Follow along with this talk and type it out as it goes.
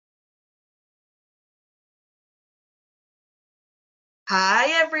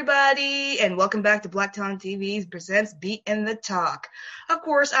Hi, everybody, and welcome back to Black Talent TV's Presents Beat in the Talk. Of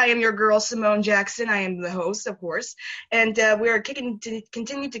course, I am your girl, Simone Jackson. I am the host, of course, and we are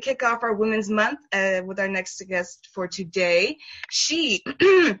continue to kick off our Women's Month with our next guest for today. She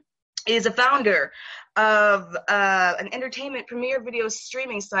is a founder of an entertainment premiere video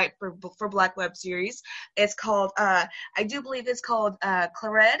streaming site for Black web series. It's called, I do believe it's called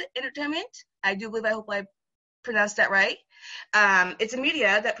Clared Entertainment. I hope I pronounced that right. It's a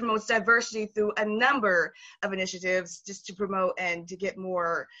media that promotes diversity through a number of initiatives just to promote and to get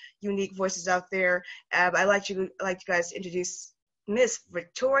more unique voices out there. I'd like you guys to introduce Miss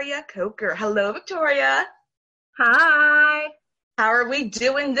Victoria Coker. Hello, Victoria. Hi. How are we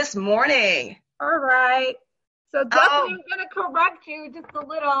doing this morning? All right. So definitely I'm going to correct you just a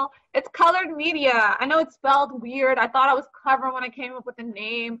little. It's Colored Media. I know it's spelled weird. I thought I was clever when I came up with the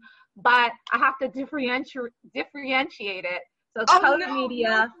name, but I have to differentiate it. So it's Colored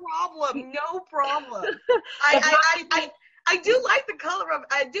Media. No problem. I do like the color of.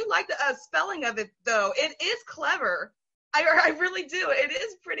 I do like the spelling of it, though. It is clever. I really do. It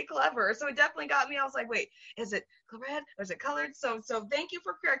is pretty clever. So it definitely got me. I was like, wait, is it red or is it colored? So thank you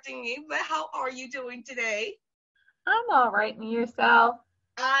for correcting me. But how are you doing today? I'm all right. And yourself?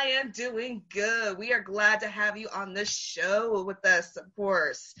 I am doing good. We are glad to have you on the show with us, of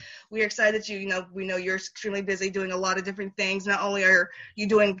course. We are excited that we know you're extremely busy doing a lot of different things. Not only are you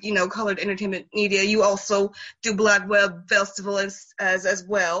doing, colored entertainment media, you also do Black Web Festival as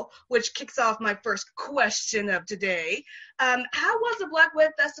well, which kicks off my first question of today. How was the Black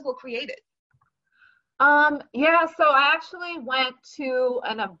Web Festival created? So I actually went to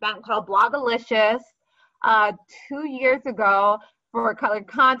an event called Blogalicious 2 years ago for Colored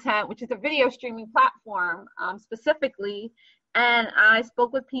Content, which is a video streaming platform specifically. And I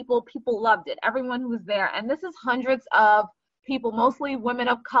spoke with people. People loved it. Everyone who was there. And this is hundreds of people, mostly women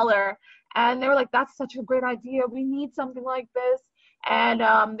of color. And they were like, that's such a great idea. We need something like this. And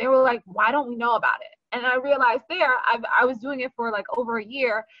they were like, why don't we know about it? And I realized I was doing it for like over a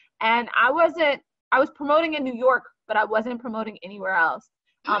year. And I was promoting in New York, but I wasn't promoting anywhere else.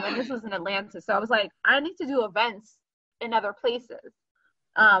 And this was in Atlanta. So I was like, I need to do events in other places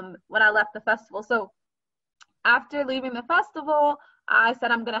when I left the festival. So after leaving the festival, I said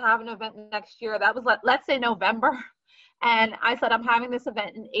I'm going to have an event next year. That was, let's say, November. And I said I'm having this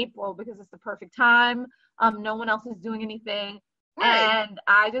event in April because it's the perfect time. No one else is doing anything. Right. And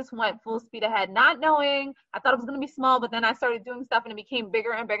I just went full speed ahead, not knowing. I thought it was going to be small, but then I started doing stuff and it became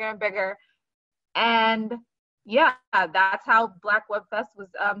bigger and bigger and bigger. And yeah, that's how Black Web Fest was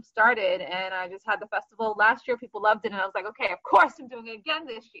started. And I just had the festival last year. People loved it. And I was like, okay, of course I'm doing it again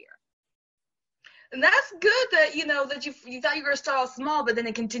this year. And that's good that, that you thought you were going to start off small, but then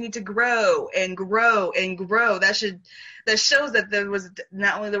it continued to grow and grow and grow. That shows that there was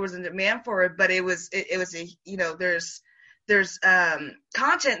not only there was a demand for it, but it was there's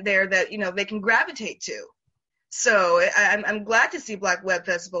content there that, they can gravitate to. So I'm glad to see Black Web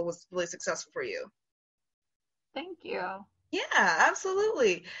Festival was really successful for you. Thank you. Yeah,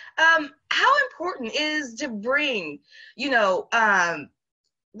 absolutely. How important is to bring,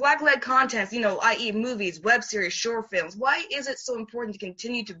 Black-led content, i.e. movies, web series, short films? Why is it so important to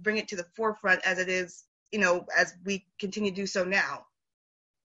continue to bring it to the forefront as it is, as we continue to do so now?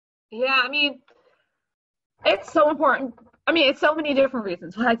 Yeah, it's so important. It's so many different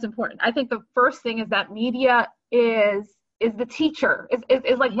reasons why it's important. I think the first thing is that media is the teacher,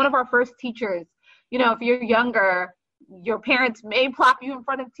 is like one of our first teachers. If you're younger, your parents may plop you in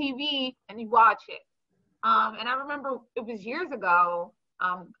front of TV and you watch it. And I remember it was years ago,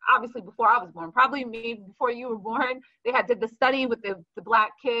 obviously before I was born, probably maybe before you were born, they did the study with the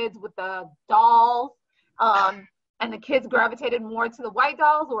Black kids with the dolls, and the kids gravitated more to the white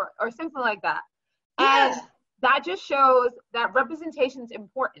dolls or something like that. And that just shows that representation is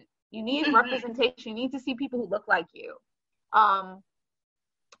important. You need representation. You need to see people who look like you.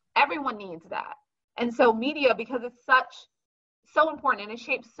 Everyone needs that. And so media, because it's so important and it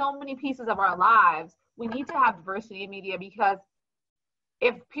shapes so many pieces of our lives, we need to have diversity in media, because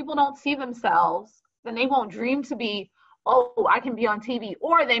if people don't see themselves, then they won't dream to be, oh, I can be on TV.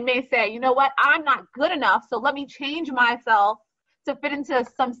 Or they may say, you know what, I'm not good enough, so let me change myself to fit into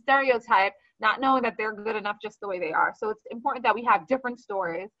some stereotype, not knowing that they're good enough just the way they are. So it's important that we have different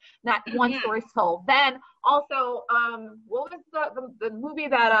stories, not one story told. Then also, what was the movie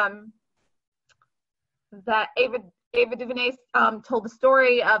that Ava DuVernay told the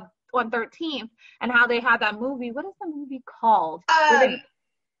story of on 13th, and how they had that movie. What is the movie called?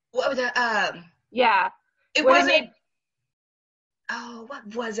 What was it? Yeah. It wasn't. Oh,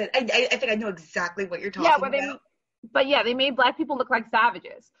 what was it? I think I know exactly what you're talking about. But yeah, they made Black people look like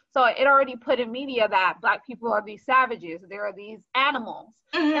savages. So it already put in media that Black people are these savages. They are these animals.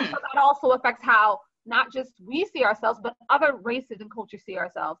 Mm-hmm. And so that also affects how not just we see ourselves, but other races and cultures see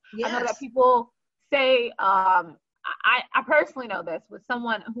ourselves. Yes. I know that people say, I personally know this with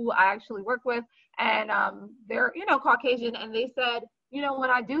someone who I actually work with, and they're, Caucasian, and they said, when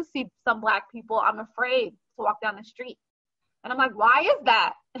I do see some Black people, I'm afraid to walk down the street. And I'm like, why is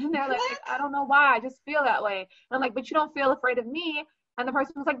that? And they're like, I don't know why. I just feel that way. And I'm like, but you don't feel afraid of me. And the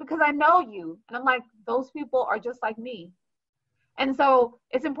person was like, because I know you. And I'm like, those people are just like me. And so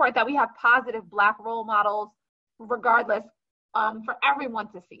it's important that we have positive Black role models, regardless, for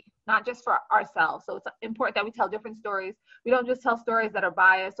everyone to see, not just for ourselves. So it's important that we tell different stories. We don't just tell stories that are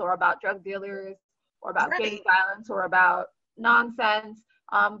biased or about drug dealers or about gang violence or about nonsense.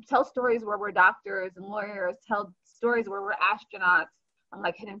 Tell stories where we're doctors and lawyers. Tell stories where we're astronauts,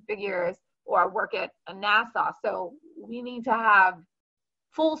 like Hidden Figures, or work at NASA. So we need to have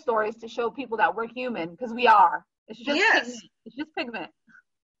full stories to show people that we're human, because we are. It's just pigment. It's just pigment.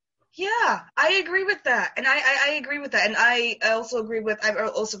 Yeah, I agree with that. And I agree with that. And I also agree with, I've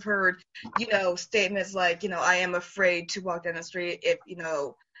also heard, statements like, I am afraid to walk down the street if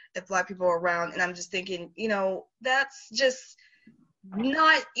Black people are around. And I'm just thinking, that's just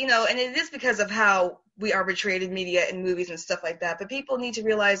not, and it is because of how we are portrayed in media and movies and stuff like that. But people need to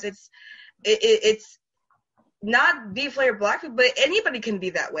realize it's not be afraid of Black people, but anybody can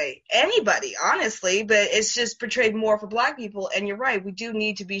be that way. Anybody, honestly. But it's just portrayed more for Black people. And you're right, we do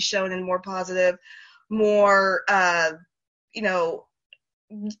need to be shown in more positive, more,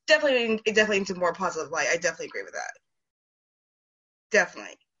 definitely into more positive light. I definitely agree with that.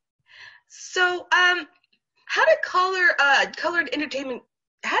 Definitely. So, how did colored entertainment,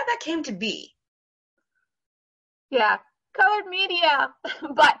 how did that came to be? Yeah, colored media.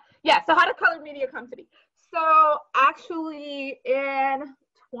 But yeah, so how did colored media come to be? So actually in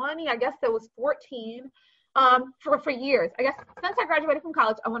 14, for years, I guess since I graduated from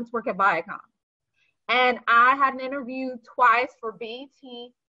college, I wanted to work at Viacom. And I had an interview twice for BET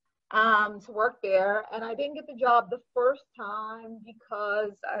to work there. And I didn't get the job the first time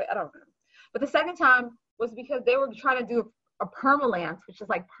because, I don't know. But the second time was because they were trying to do a permalance, which is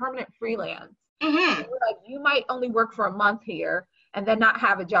like permanent freelance. Mm-hmm. They were like, you might only work for a month here and then not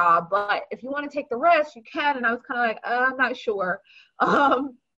have a job, but if you want to take the risk, you can. And I was kind of like, I'm not sure.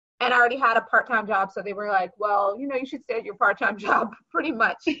 And I already had a part-time job, so they were like, well, you should stay at your part-time job pretty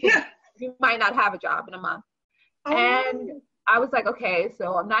much. Yeah. You might not have a job in a month. Oh. And I was like, okay,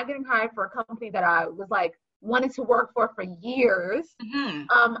 so I'm not getting hired for a company that I was like wanted to work for years.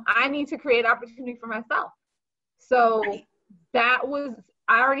 Mm-hmm. I need to create opportunity for myself. So that was,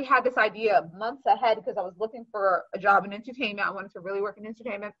 I already had this idea months ahead because I was looking for a job in entertainment. I wanted to really work in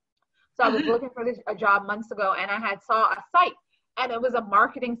entertainment. So I was looking for a job months ago, and I had saw a site, and it was a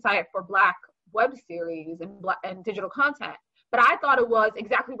marketing site for Black web series and digital content. But I thought it was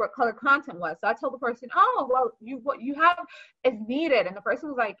exactly what color content was. So I told the person, oh, well, what you have is needed. And the person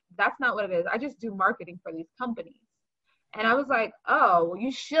was like, that's not what it is. I just do marketing for these companies. And I was like, oh, well,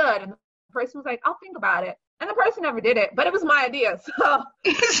 you should. And the person was like, I'll think about it. And the person never did it, but it was my idea. So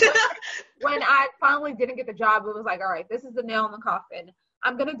when I finally didn't get the job, it was like, all right, this is the nail in the coffin.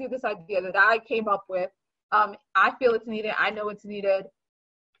 I'm going to do this idea that I came up with. I feel it's needed. I know it's needed.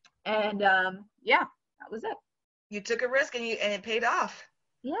 And yeah, that was it. You took a risk and it paid off.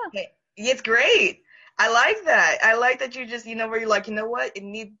 Yeah. It's great. I like that. I like that you just, where you're like, you know what?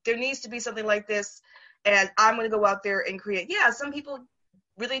 There needs to be something like this, and I'm going to go out there and create. Yeah, some people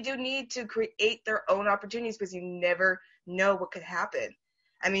really do need to create their own opportunities because you never know what could happen.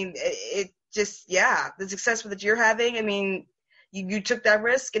 I mean, it just, the success that you're having, I mean, you took that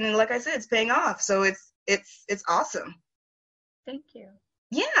risk, and then, like I said, it's paying off. So it's awesome. Thank you.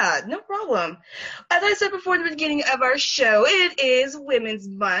 Yeah, no problem. As I said before at the beginning of our show, it is Women's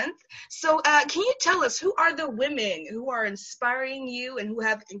Month. So can you tell us, who are the women who are inspiring you and who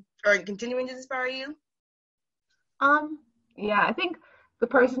are continuing to inspire you? Yeah, I think the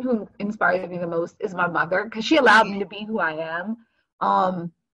person who inspires me the most is my mother, because she allowed me to be who I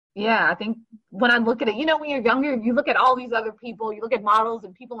am. Yeah, I think when I look at it, when you're younger, you look at all these other people, you look at models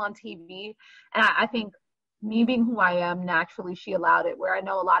and people on TV, and I think me being who I am, naturally, she allowed it, where I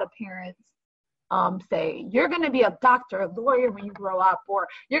know a lot of parents say, you're going to be a doctor, a lawyer when you grow up, or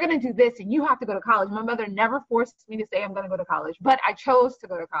you're going to do this and you have to go to college. My mother never forced me to say I'm going to go to college, but I chose to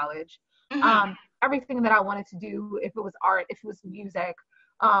go to college. Mm-hmm. Everything that I wanted to do, if it was art, if it was music,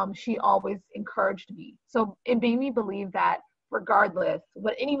 she always encouraged me. So it made me believe that regardless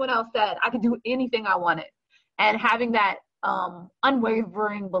what anyone else said, I could do anything I wanted. And having that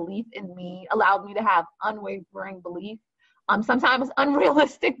unwavering belief in me, allowed me to have unwavering belief, sometimes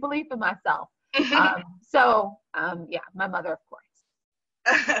unrealistic belief in myself. Yeah, my mother, of course.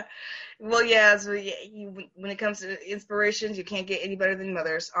 Well, yeah, so when it comes to inspirations, you can't get any better than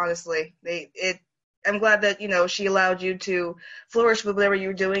mothers, honestly. I'm glad that, she allowed you to flourish with whatever you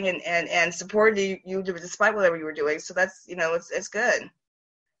were doing and supported you despite whatever you were doing. So that's, it's good.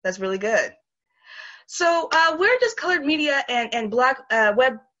 That's really good. So where does Colored Media and Black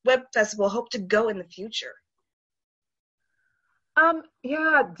Web Festival hope to go in the future?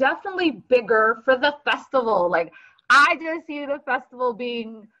 Yeah, definitely bigger for the festival. Like, I just see the festival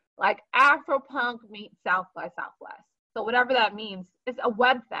being like Afropunk meets South by Southwest. So whatever that means, it's a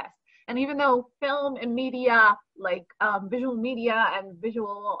web fest. And even though film and media, like visual media and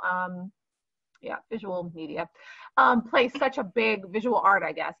visual media, plays such a big visual art,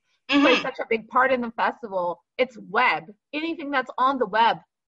 I guess, plays such a big part in the festival. It's web. Anything that's on the web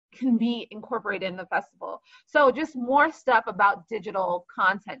can be incorporated in the festival. So just more stuff about digital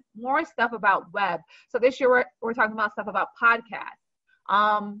content, more stuff about web. So this year we're talking about stuff about podcasts.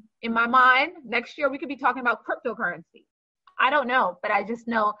 In my mind, next year we could be talking about cryptocurrency. I don't know, but I just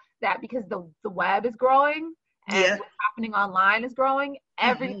know that because the web is growing and what's happening online is growing,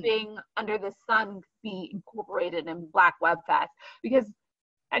 everything under the sun could be incorporated in Black Web Fest because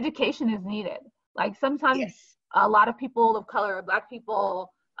education is needed. Like sometimes a lot of people of color, Black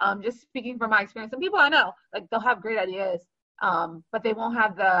people, just speaking from my experience, some people I know, like they'll have great ideas, but they won't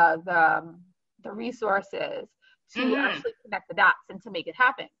have the resources to actually connect the dots and to make it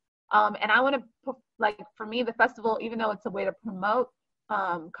happen. And I want to, like, for me, the festival, even though it's a way to promote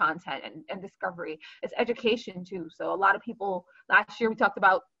content and discovery, it's education too. So a lot of people, last year we talked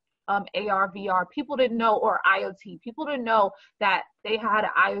about AR, VR. People didn't know, or IoT. People didn't know that they had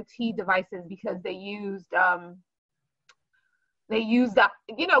IoT devices because they used kind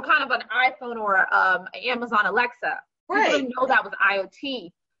of an iPhone or Amazon Alexa. Right. People didn't know that was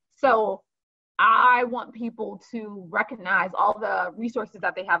IoT. So I want people to recognize all the resources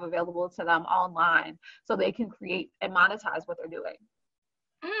that they have available to them online so they can create and monetize what they're doing.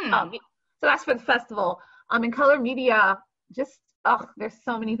 So that's for the festival. In Color Media, there's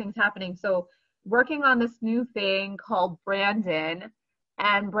so many things happening. So working on this new thing called Brandon,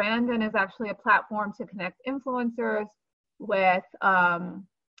 and Brandon is actually a platform to connect influencers with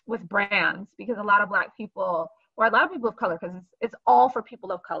brands, because a lot of Black people, or a lot of people of color, because it's all for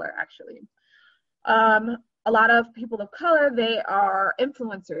people of color actually. A lot of people of color, they are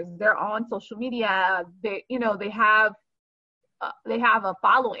influencers. They're on social media. They have a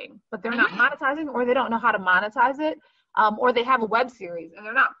following, but they're not monetizing, or they don't know how to monetize it. Or they have a web series and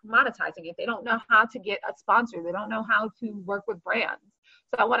they're not monetizing it. They don't know how to get a sponsor. They don't know how to work with brands.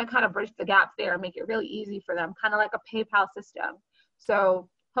 So I want to kind of bridge the gap there and make it really easy for them, kind of like a PayPal system. So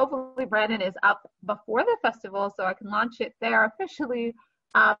hopefully Brandon is up before the festival so I can launch it there officially.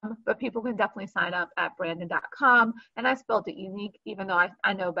 But people can definitely sign up at brandon.com. And I spelled it unique, even though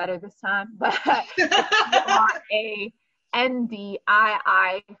I know better this time. But it's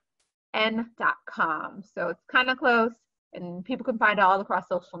BRANDIIN.com. So it's kind of close, and people can find it all across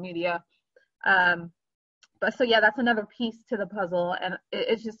social media. But so, yeah, that's another piece to the puzzle. And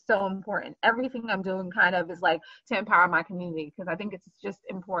it's just so important. Everything I'm doing kind of is like to empower my community, because I think it's just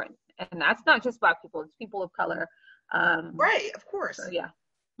important. And that's not just Black people, it's people of color. Right, of course. So, yeah.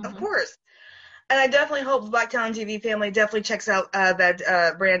 Of course. And I definitely hope the Black Talent TV family definitely checks out that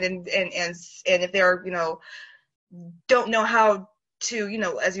Brandon, and if they're, don't know how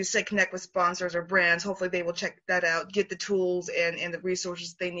to, as you said, connect with sponsors or brands, hopefully they will check that out, get the tools and the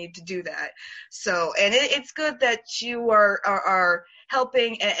resources they need to do that. So, and it's good that you are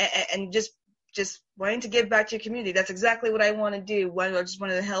helping and just wanting to give back to your community. That's exactly what I want to do. I just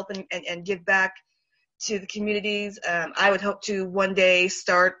wanted to help and give back to the communities. I would hope to one day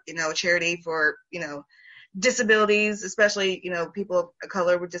start, a charity for, disabilities, especially, people of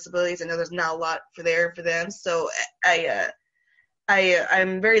color with disabilities. I know there's not a lot for them. So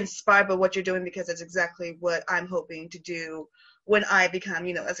I'm very inspired by what you're doing, because it's exactly what I'm hoping to do when I become,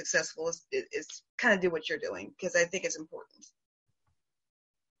 as successful is kind of do what you're doing, because I think it's important.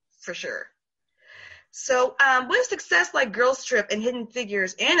 For sure. So with success like Girls Trip and Hidden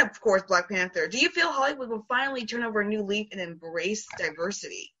Figures and, of course, Black Panther, do you feel Hollywood will finally turn over a new leaf and embrace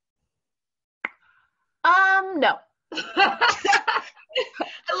diversity? No. I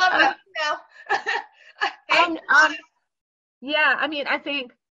love that. No. Yeah, I mean, I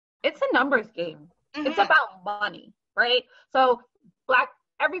think it's a numbers game. It's about money, right? So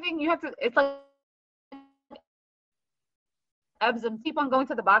everything you have to, it's like ebbs and keep on going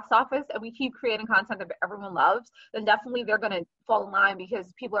to the box office and we keep creating content that everyone loves, then definitely they're going to fall in line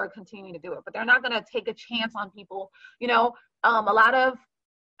because people are continuing to do it. But they're not going to take a chance on people. You know, a lot of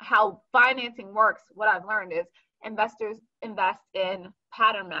how financing works, what I've learned is investors invest in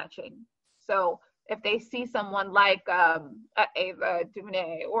pattern matching. So if they see someone like Ava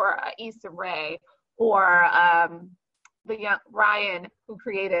DuVernay or Issa Rae or the young Ryan who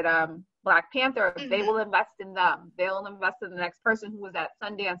created Black Panther, they will invest in them. They'll invest in the next person who was at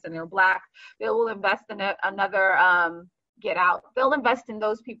Sundance and they're Black. They will invest in another Get Out. They'll invest in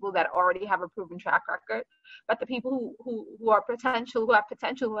those people that already have a proven track record. But the people who have potential,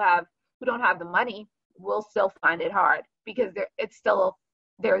 who don't have the money, will still find it hard because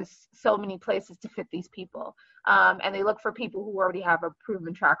there's so many places to fit these people. And they look for people who already have a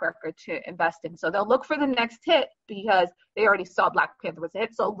proven track record to invest in. So they'll look for the next hit because they already saw Black Panther was a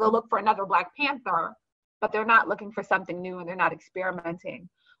hit. So they'll look for another Black Panther, but they're not looking for something new and they're not experimenting.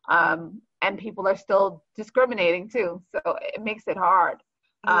 And people are still discriminating too. So it makes it hard.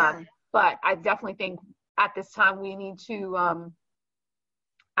 Yeah. But I definitely think at this time we need to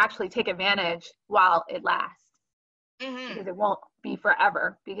actually take advantage while it lasts. Because it won't be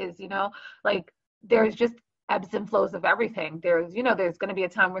forever, because like there's just ebbs and flows of everything. There's going to be a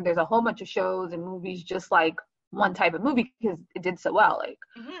time where there's a whole bunch of shows and movies just like one type of movie because it did so well,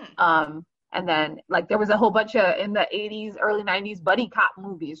 and then like there was a whole bunch of in the 80s early 90s buddy cop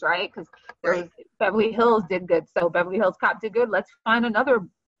movies, right? Because Beverly Hills did good, so Beverly Hills Cop did good, let's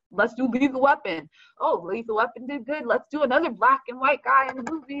do Lethal Weapon. Oh, Lethal Weapon did good, let's do another black and white guy in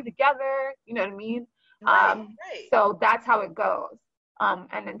the movie together, you know what I mean? Right. So that's how it goes. And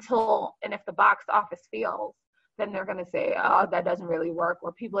if the box office fails, then they're going to say, oh, that doesn't really work,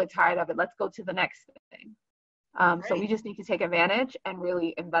 or people are tired of it. Let's go to the next thing. So we just need to take advantage and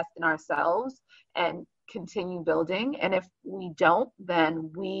really invest in ourselves and continue building. And if we don't,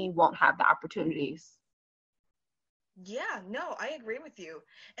 then we won't have the opportunities. Yeah, no, I agree with you.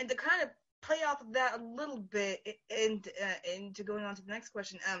 And to kind of play off of that a little bit and to going on to the next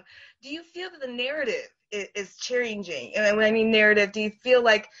question, do you feel that the narrative is changing? And when I mean narrative, do you feel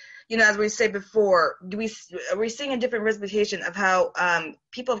like, as we said before, are we seeing a different representation of how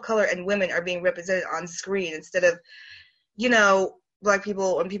people of color and women are being represented on screen instead of, Black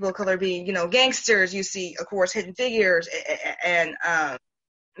people and people of color being, gangsters? You see, of course, Hidden Figures, and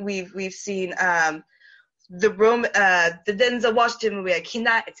we've seen the Denzel Washington movie. I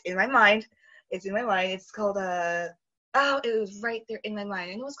cannot. It's in my mind. It's called it was right there in my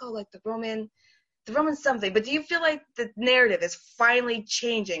mind. I know it's called like the Roman something. But do you feel like the narrative is finally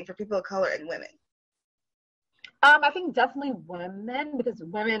changing for people of color and women? I think definitely women, because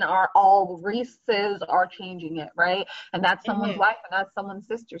women are all races are changing it, right? And that's someone's wife and that's someone's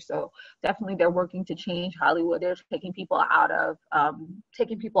sister. So definitely they're working to change Hollywood. They're taking people out of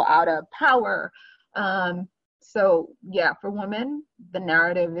power. So yeah, for women, the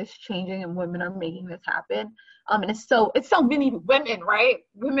narrative is changing and women are making this happen. And it's so many women, right?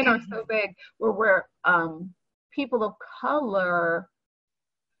 Women are so big where we're people of color,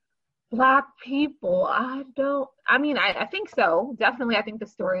 Black people. I think so. Definitely, I think the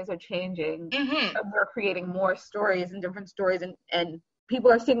stories are changing. And we're creating more stories and different stories, and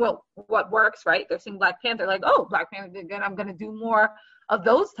people are seeing what works, right? They're seeing Black Panther, like, oh, Black Panther did good, I'm going to do more of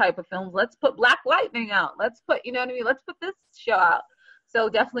those type of films. Let's put Black Lightning out. Let's put, let's put this show out. So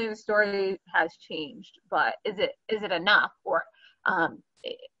definitely the story has changed, but is it enough? Or, and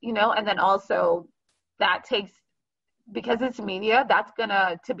then also that takes, because it's media, that's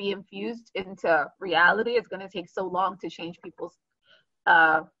to be infused into reality, it's gonna take so long to change people's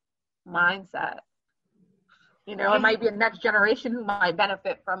mindset. It might be a next generation who might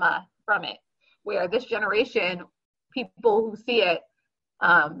benefit from it, where this generation, people who see it,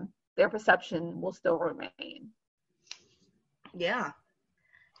 their perception will still remain. Yeah,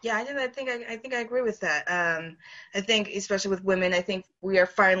 I think I agree with that. I think especially with women, I think we are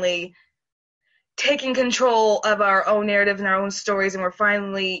finally taking control of our own narrative and our own stories, and we're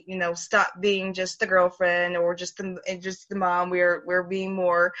finally, stop being just the girlfriend or just the mom. We're being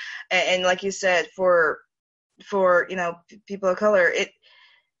more, and like you said, for people of color,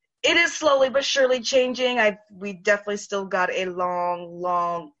 it is slowly but surely changing. We definitely still got a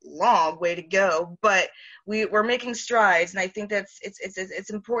long way to go, but we're making strides, and I think that's it's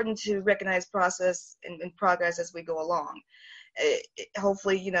important to recognize process and progress as we go along.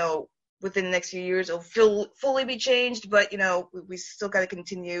 Hopefully, within the next few years, it'll fully be changed, but we still got to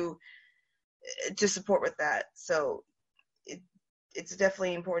continue to support with that. So it's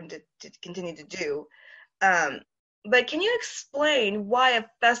definitely important to continue to do. But can you explain why a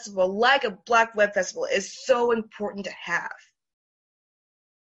festival like a Black Web Festival is so important to have?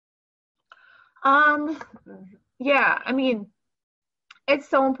 Um, yeah, I mean, it's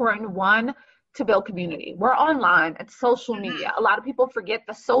so important, one, to build community. We're online, it's social media. A lot of people forget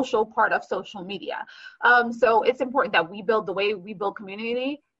the social part of social media. So it's important that the way we build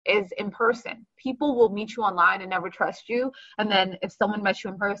community is in person. People will meet you online and never trust you. And then if someone met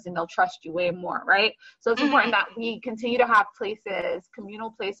you in person, they'll trust you way more, right? So it's important that we continue to have places,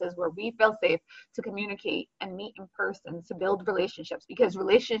 communal places where we feel safe to communicate and meet in person, to build relationships, because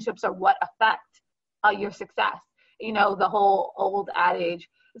relationships are what affect your success. You know, the whole old adage,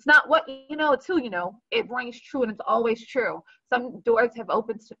 it's not what you know, it's who you know. It rings true, and it's always true. Some doors have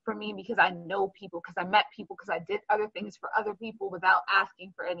opened for me because I know people, because I met people, because I did other things for other people without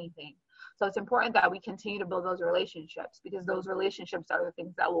asking for anything. So it's important that we continue to build those relationships, because those relationships are the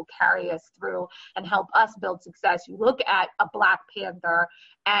things that will carry us through and help us build success. You look at a Black Panther,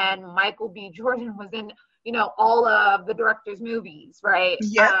 and Michael B. Jordan was in, you know, all of the director's movies, right?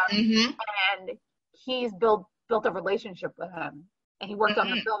 Yep. And he's built a relationship with him, and he worked on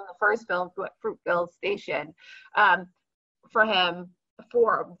the first film, Fruitvale Station, for him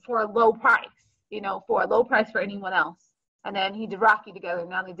for a low price, you know, for a low price for anyone else. And then he did Rocky together, and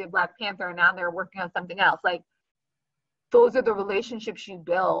now they did Black Panther, and now they're working on something else. Like, those are the relationships you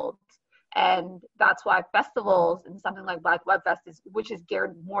build. And that's why festivals and something like Black Web Fest which is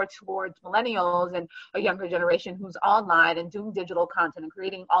geared more towards millennials and a younger generation who's online and doing digital content and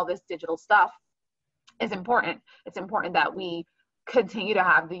creating all this digital stuff, is important. It's important that we continue to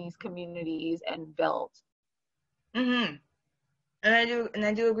have these communities and build. And I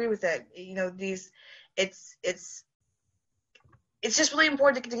do agree with that. You know, it's just really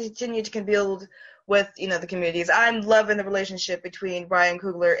important to continue to build with, you know, the communities. I'm loving the relationship between Ryan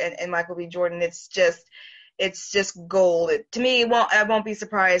Coogler and Michael B. Jordan. It's just gold. To me, I won't be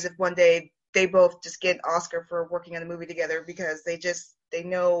surprised if one day they both just get an Oscar for working on a movie together, because they just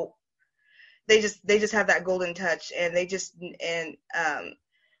have that golden touch, and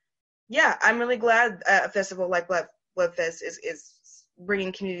I'm really glad a festival like Web Fest is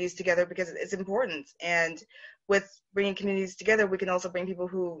bringing communities together, because it's important. And with bringing communities together, we can also bring people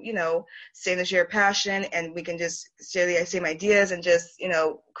who, you know, stay in the shared passion, and we can just share the same ideas and just, you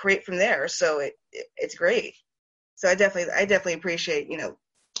know, create from there. So it's great. So I definitely appreciate, you know,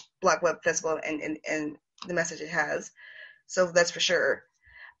 Black Web Festival and the message it has. So that's for sure.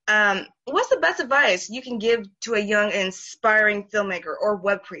 What's the best advice you can give to a young and inspiring filmmaker or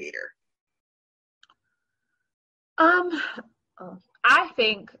web creator? I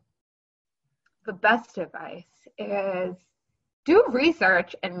think the best advice is do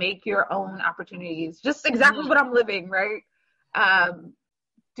research and make your own opportunities. Just exactly what I'm living, right?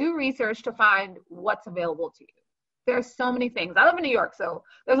 Do research to find what's available to you. There's so many things. I live in New York, so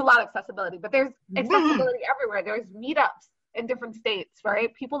there's a lot of accessibility, but there's accessibility everywhere. There's meetups in different states,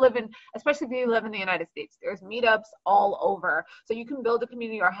 right? People especially if you live in the United States, there's meetups all over. So you can build a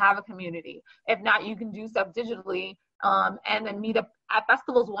community or have a community. If not, you can do stuff digitally, and then meet up at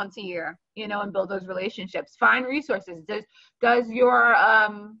festivals once a year, you know, and build those relationships. Find resources. Does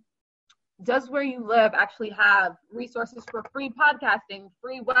where you live actually have resources for free podcasting,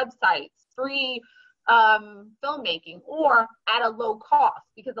 free websites, free filmmaking, or at a low cost?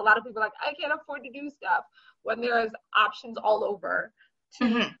 Because a lot of people are like, I can't afford to do stuff, when there's options all over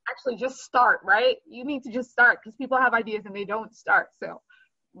to actually just start, right? You need to just start, because people have ideas and they don't start. So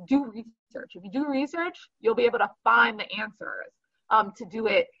do research. If you do research, you'll be able to find the answers, to do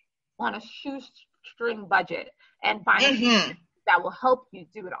it on a shoestring budget, and find a that will help you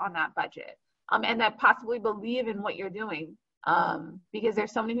do it on that budget, and that possibly believe in what you're doing. Because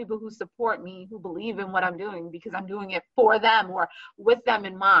there's so many people who support me, who believe in what I'm doing, because I'm doing it for them or with them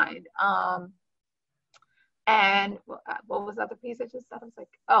in mind. And what was the other piece I just said? I was like,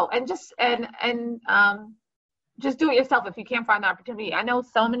 and just do it yourself if you can't find the opportunity. I know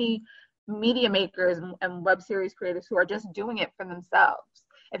so many media makers and web series creators who are just doing it for themselves.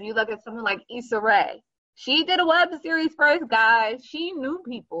 If you look at someone like Issa Rae, she did a web series first, guys. She knew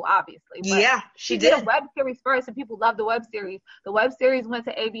people, obviously. But yeah, she did a web series first, and people loved the web series. The web series went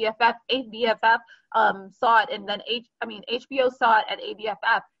to ABFF. ABFF saw it, and then HBO saw it at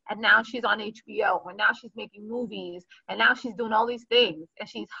ABFF, and now she's on HBO, and now she's making movies, and now she's doing all these things, and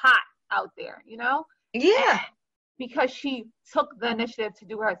she's hot out there, you know? Yeah. And because she took the initiative to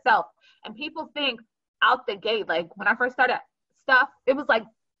do it herself. And people think out the gate, like when I first started stuff, it was like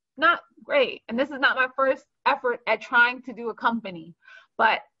not great. And this is not my first effort at trying to do a company,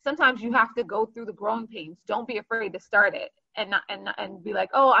 but sometimes you have to go through the growing pains. Don't be afraid to start it and be like,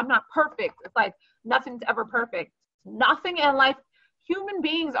 oh, I'm not perfect. It's like nothing's ever perfect. Nothing in life. Human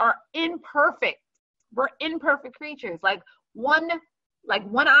beings are imperfect. We're imperfect creatures. Like one Like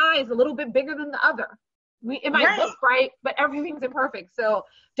one eye is a little bit bigger than the other. It might look right, but everything's imperfect. So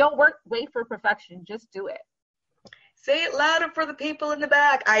don't wait for perfection. Just do it. Say it louder for the people in the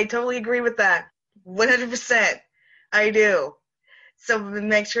back. I totally agree with that. 100%. I do. So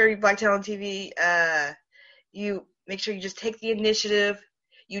make sure Black Talent TV, you make sure you just take the initiative,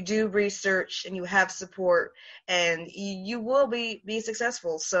 you do research, and you have support, and you will be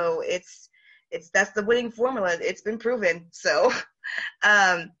successful. So that's the winning formula. It's been proven. So,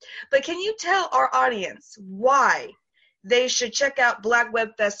 but can you tell our audience why they should check out Black Web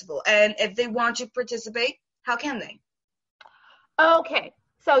Festival, and if they want to participate, how can they? Okay,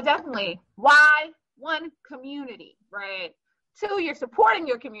 so definitely, why? One, community, right? Two, you're supporting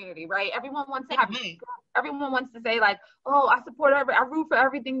your community, right? Everyone wants to everyone wants to say like, oh, I root for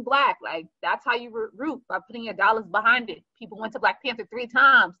everything Black. Like that's how you root, by putting your dollars behind it. People went to Black Panther 3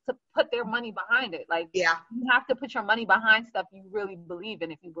 times to put their money behind it. Like, you have to put your money behind stuff you really believe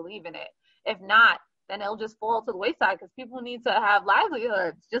in if you believe in it. If not, then it'll just fall to the wayside, because people need to have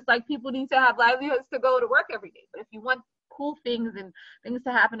livelihoods, just like people need to have livelihoods to go to work every day. But if you want cool things and things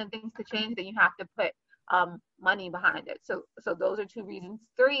to happen and things to change, then you have to put money behind it. So those are 2 reasons.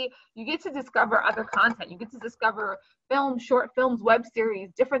 3, you get to discover other content. You get to discover films, short films, web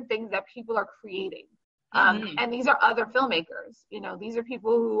series, different things that people are creating. And these are other filmmakers. You know, these are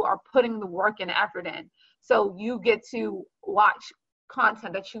people who are putting the work and effort in. So you get to watch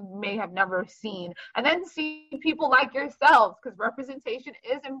content that you may have never seen, and then see people like yourselves, because representation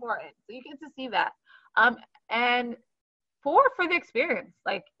is important. So you get to see that. And 4, for the experience.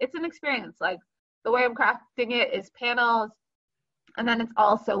 Like, it's an experience. Like, the way I'm crafting it is panels, and then it's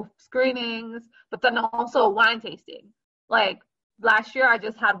also screenings, but then also wine tasting. Like, last year I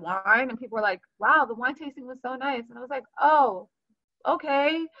just had wine, and people were like, wow, the wine tasting was so nice. And I was like, oh,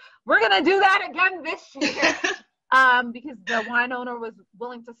 okay, we're going to do that again this year. Because the wine owner was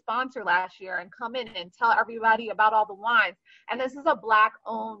willing to sponsor last year and come in and tell everybody about all the wines. And this is a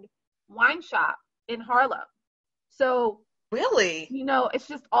Black-owned wine shop in Harlem. So, really, you know, it's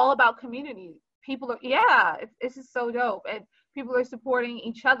just all about community. People are, it's just so dope. And people are supporting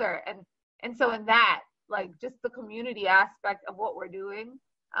each other. And so in that, like, just the community aspect of what we're doing,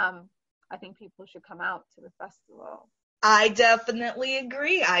 I think people should come out to the festival. I definitely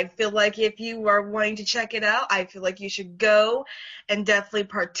agree. I feel like if you are wanting to check it out, I feel like you should go and definitely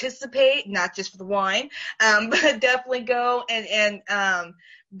participate, not just for the wine, but definitely go and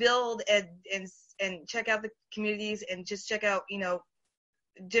build and check out the communities, and just check out, you know,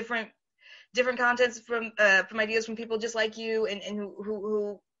 different contents from ideas from people just like you, and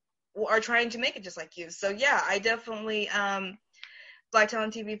who are trying to make it just like you. So yeah, I definitely Black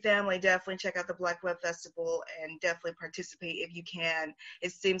Talent TV family, definitely check out the Black Web Festival and definitely participate if you can.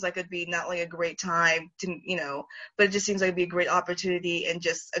 It seems like it'd be not only a great time to, you know, but it just seems like it'd be a great opportunity and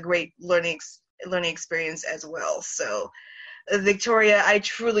just a great learning experience as well. So, Victoria, I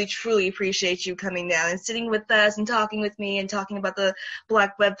truly, truly appreciate you coming down and sitting with us and talking with me and talking about the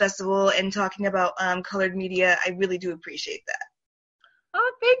Black Web Festival and talking about colored media. I really do appreciate that.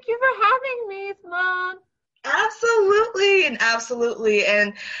 Oh, thank you for having me, Simone. Absolutely.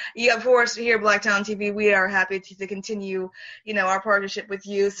 And yeah, of course, here at Black Talent TV, we are happy to continue, you know, our partnership with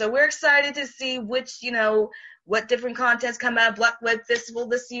you. So we're excited to see which, you know, what different contents come out of Black Web Festival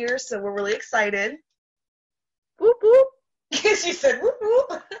this year. So we're really excited. Whoop, whoop. She said, whoop,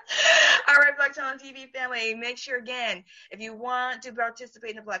 whoop. All right, Black Talent TV family, make sure, again, if you want to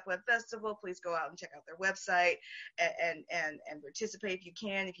participate in the Black Web Festival, please go out and check out their website and participate if you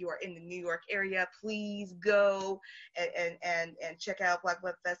can. If you are in the New York area, please go and check out Black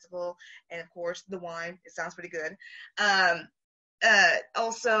Web Festival. And, of course, the wine. It sounds pretty good.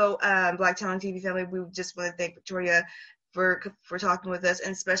 Also, Black Talent TV family, we just want to thank Victoria for talking with us,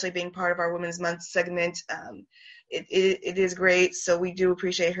 and especially being part of our Women's Month segment. It is great, so we do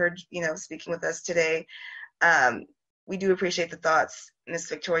appreciate her, you know, speaking with us today. We do appreciate the thoughts, Miss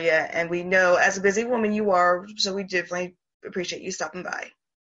Victoria, and we know as a busy woman you are, so we definitely appreciate you stopping by.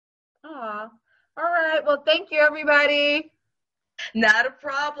 Aw, all right. Well, thank you, everybody. Not a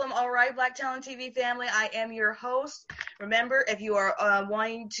problem. All right, Black Talent TV family, I am your host. Remember, if you are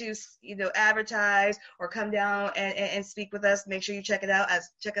wanting to, you know, advertise or come down and speak with us, make sure you check us out at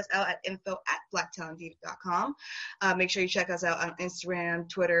info@blacktalettv.com. Make sure you check us out on Instagram,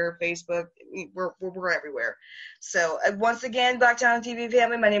 Twitter, Facebook. We're everywhere. So once again, Black Talent TV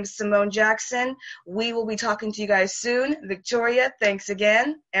family, my name is Simone Jackson. We will be talking to you guys soon. Victoria, thanks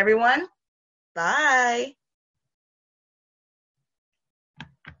again. Everyone, bye.